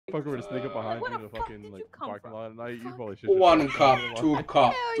Fucker were to sneak up behind you in the fucking like parking lot at night. You probably should. 1 cop, 2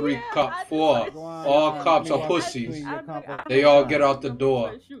 cop, 3 cop, 4. All cops are pussies. They all get out the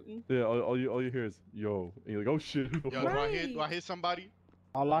door. Yeah, all you hear is yo, and you're like, oh shit. Yo, do I hear somebody?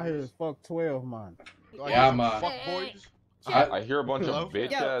 All I hear is fuck 12, man. Yeah, man. Fuck boys. I hear a bunch of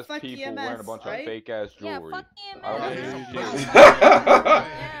bitch ass people wearing a bunch of fake ass jewelry.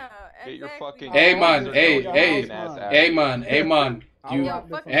 Get your fucking. Hey man, hey man.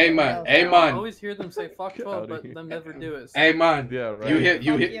 I always hear them say fuck 12, but them never do it. So. Hey man, yeah, right.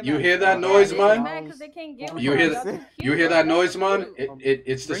 you hear that noise, man? You hear that noise, man?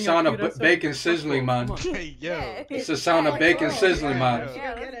 It's the sound of bacon sizzling, man. Hey yo, it's the sound of bacon sizzling, man.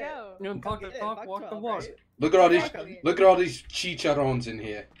 Yeah, let's go. You know, talk the talk, walk the walk. Look at all these chicharrones in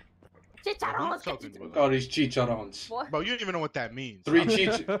here. Look at all these chicharrones. Bro, you don't even know what that means. 3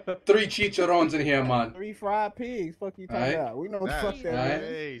 chicharrones in here, man. 3 fried pigs. Fuck you talking about? We know what the fuck that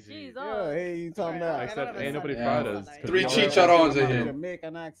is. Yeah, hey, you talking about? Except ain't nobody fried us. 3 chicharrones in here.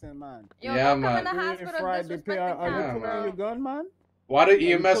 Jamaican accent, man. Yeah, man. Fried the pig. Are you pulling your gun, man? Why the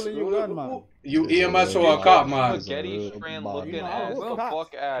EMS? You EMS or a cop, man? Spaghetti strand looking ass. The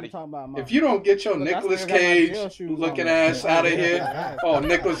fuck out of here. If you don't get your Nicolas Cage looking ass out of here, oh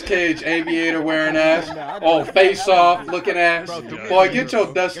Nicolas Cage aviator wearing ass, oh face off looking ass, boy get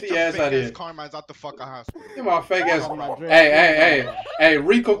your dusty ass out of here. Get my fake ass. Hey,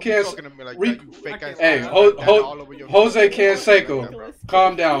 Rico can't. Hey, Jose Canseco,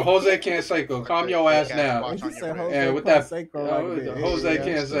 calm down. Jose Canseco, calm your ass down. And with that, Jose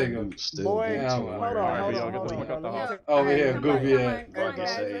Canseco. Boy, hold on. Over here, goofy ass.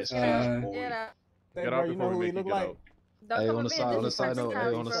 Get out before we make you get out. Hey, on the side note,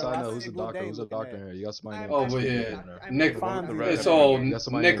 who's a doctor? Who's a doctor here? You got somebody named over here. It's all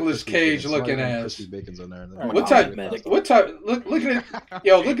Nicolas Cage looking ass. What type? Look at it.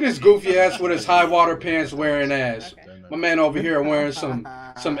 Yo, look at this goofy ass with his high water pants wearing ass. My man over here wearing some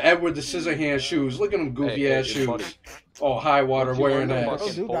Edward the Scissorhands shoes. Look at them goofy ass shoes. Oh, high water wearing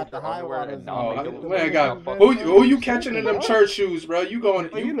ass. You got the high water. Oh, man, who you catching in them church shoes, bro? You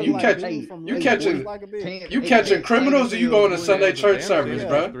catching criminals, or you going to Sunday church service,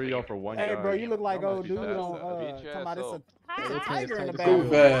 bro? Hey, bro, you look like old dude on talking about it's a tiger in the back.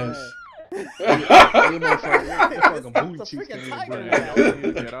 Goof ass.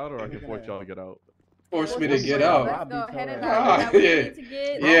 Get out, or I can force y'all to get out. Force me to get out. Yeah.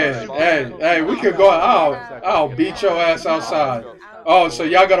 Hey, we could go. I'll beat your ass outside. Oh, so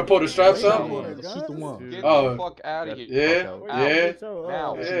y'all gotta pull the straps up? Oh, yeah,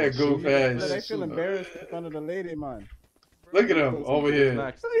 goof ass. They feel embarrassed in front of the lady, man. Look at him over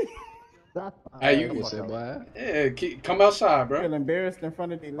here. Hey, you come outside, bro. Feel embarrassed in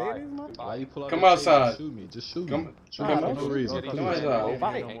front of the ladies, man? Come outside. Shoot me. Just shoot me. Come no reason. Come outside.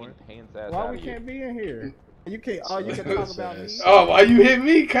 Why we can't be in here? You can't. Oh, you can talk about me. Oh, why you hit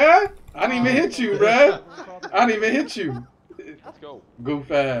me, cuz? I didn't even hit you, bro. I didn't even hit you. Let's go.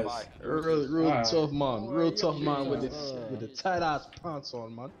 Goof ass. Real tough man. Real tough man with the tight ass pants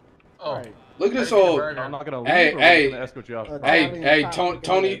on, man. Oh, look at this old. I'm not gonna leave. Hey,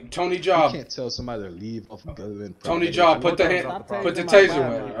 Tony Job. You can't tell somebody to leave off government. Tony Job, put the taser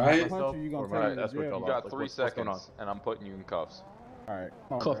away, right? You got 3 seconds, and I'm putting you in cuffs. All right,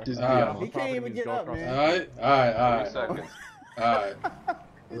 cuff this guy. He can't even get up, man. All right. 3 seconds. All right.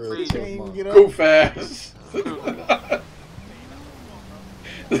 Real tough man. Goof ass.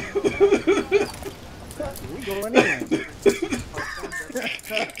 We going in.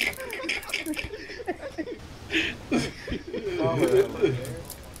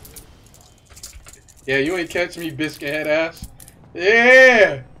 Yeah, you ain't catch me, biscuit head ass.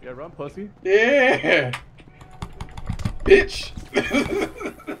 Yeah. Yeah, run, pussy. Yeah. Bitch.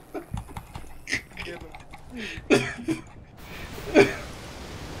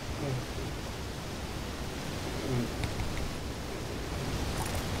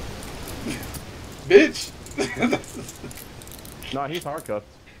 Bitch. Nah, he's hard cuffed.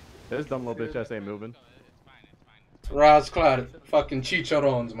 This dumb little bitch ass ain't moving. Rod's clouded. Fucking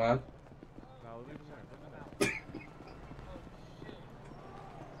chicharrones, man.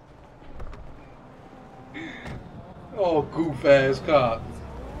 Oh, goof ass cop.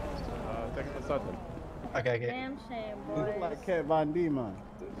 Take it aside then. Okay. Damn shame, boys. You look like Cat Von D, man.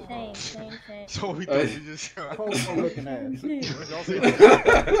 Shame. So we thought you just looking ass. Where's y'all's car?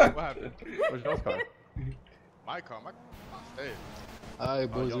 What happened? Where's y'all's car? My car. Hey.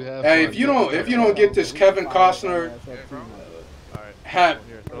 Alright, boys, we have. Hey, if you don't get this Kevin Costner hat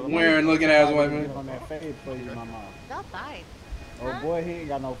wearing looking ass women. Oh boy, he ain't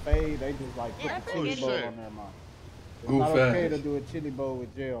got no fade. They just like put the cheese bowl on there, man. Goof It's not ass. okay to do a chili bowl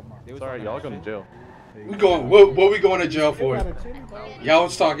with jail, man. Sorry, y'all going to jail. We going? What we going to jail for? Got a chili bowl. Y'all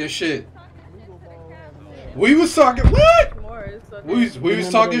was talking shit. We was talking what? We was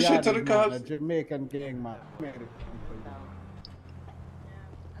talking shit to the cops. A Jamaican gang, man.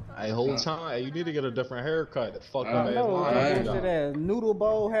 Hey, whole time, hey, you need to get a different haircut. That fucked up ass No, line. bullshit ass noodle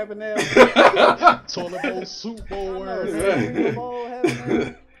bowl having that. Toilet bowl, soup bowl, Noodle bowl having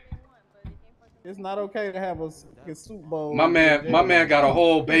that. It's not okay to have a soup bowl. My man got a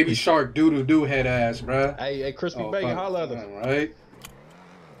whole baby shark doodle head ass, bruh. Hey, crispy bacon, holla at him. Right?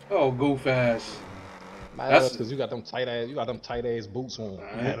 Oh, goof ass. That's because you got them tight ass boots on.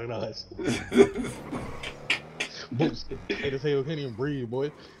 Mad at us. Boots tight as hell, can't even breathe,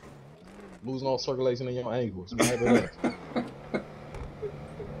 boy. Losing all circulation in your ankles. Mad at us.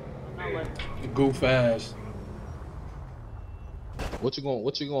 Goof ass. What you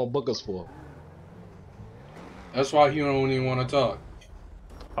gonna book us for? That's why you don't even want to talk.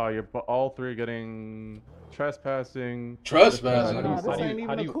 Oh, you're all three getting trespassing. Trespassing?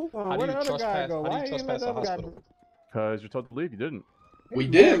 How do you trespass a hospital? Because you're told to leave, you didn't. We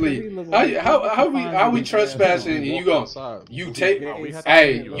did leave. How we trespassing and you go? You take?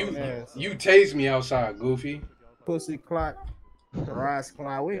 Hey, you tased me outside, Goofy. Pussy clock, rise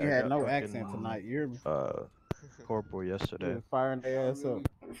clock. We ain't had no accent tonight. You hear me? Corporal yesterday. Firing their ass up.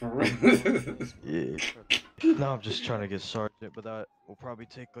 For real? Yeah. No, I'm just trying to get sergeant, but that will probably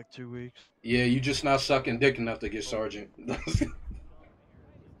take like 2 weeks. Yeah, you just not sucking dick enough to get sergeant.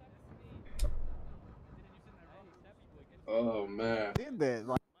 Oh man. Did that?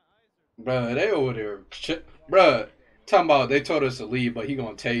 Like, bruh, they over there. Bruh, talking about they told us to leave, but he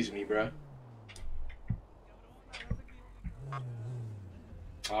gonna tase me, bruh.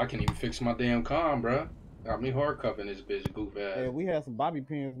 Oh, I can't even fix my damn com, bruh. Got me hard cuffing this bitch, goof ass. yeah, we had some bobby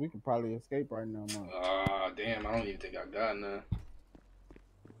pins. We could probably escape right now, man. Ah, damn, I don't even think I got none.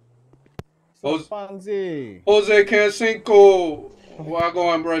 Fonzie. Jose Cancinco. Where I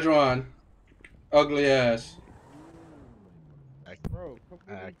going, brethren? Ugly ass. Bro,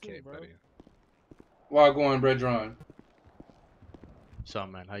 I can't, buddy. Where I going, brethren? What's up,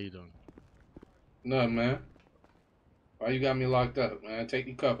 man? How you doing? Nothing, man. Why you got me locked up, man? Take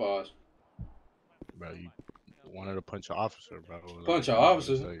your cuff off. Bro, you wanted to punch an officer, bro. Punch an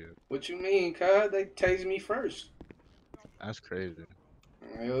officer? What you mean, cuz? They tased me first. That's crazy.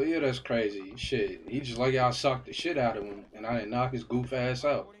 Hell yeah, that's crazy. Shit, he just like y'all sucked the shit out of him, and I didn't knock his goof ass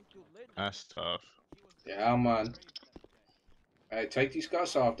out. That's tough. Yeah, I'm on. Hey, take these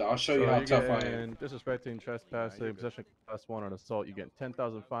cuffs off, though. I'll show you how tough I am. Disrespecting, trespassing, possession class 1 on assault, you get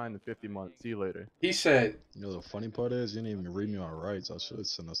 10,000 fine and 50 months. See you later. He said. You know the funny part is you didn't even read me our rights. I should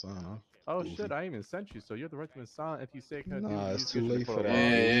send us on, huh? Oh shit, I even sent you, so you have the right to be silent if you say nah, it's too late for that.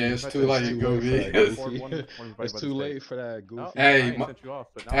 Yeah, it's too late, Goofy. It's too late for that, Goofy.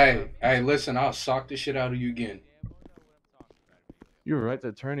 Hey, listen, I'll sock the shit out of you again. You were right to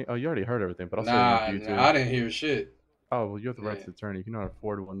attorney. Oh, you already heard everything, but I'll say it to you too. I didn't hear shit. Oh, well, you have the right to attorney. You cannot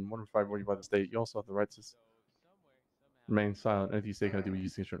afford one. 1 for 5 awarded by the state. You also have the right to remain silent if you say can do what you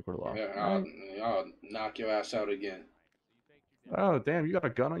see in court of law. Yeah, I'll knock your ass out again. Oh damn, you got a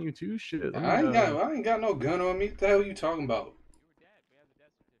gun on you too? Shit. I ain't got no gun on me. What the hell are you talking about?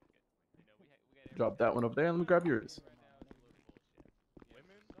 Drop that one over there and let me grab yours.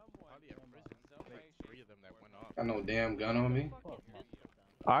 Got no damn gun on me.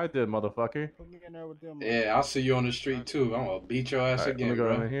 I did, motherfucker. Yeah, I'll see you on the street too. I'm gonna beat your ass again, let me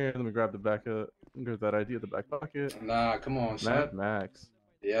go bro. in here. Let me grab the back of. Grab that ID at the back pocket. Nah, come on, son. Mad Max.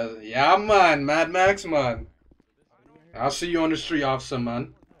 Yeah, man. Mad Max, man. I'll see you on the street, officer,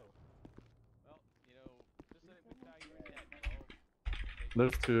 man.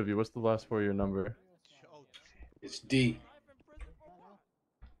 There's 2 of you. What's the last 4 of your number? It's D.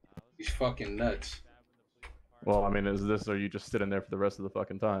 He's fucking nuts. Well, I mean, is this or are you just sitting there for the rest of the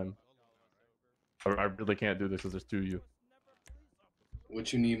fucking time? I really can't do this because there's 2 of you.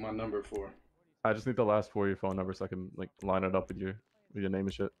 What you need my number for? I just need the last 4 of your phone number so I can like line it up with your name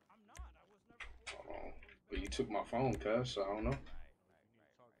and shit. But you took my phone, cuz, so I don't know.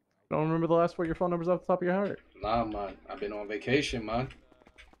 Don't remember the last 4 of your phone numbers off the top of your heart? Nah, man. I've been on vacation, man.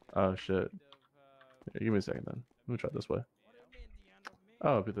 Oh, shit. Here, give me a second, then. Let me try it this way.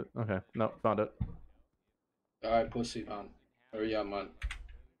 Oh, okay. No, found it. Alright, pussy, man. Hurry up, man.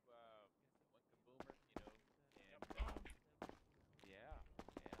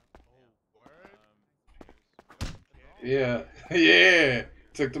 Yeah. Yeah.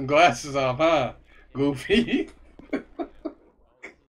 Took them glasses off, huh? Goofy.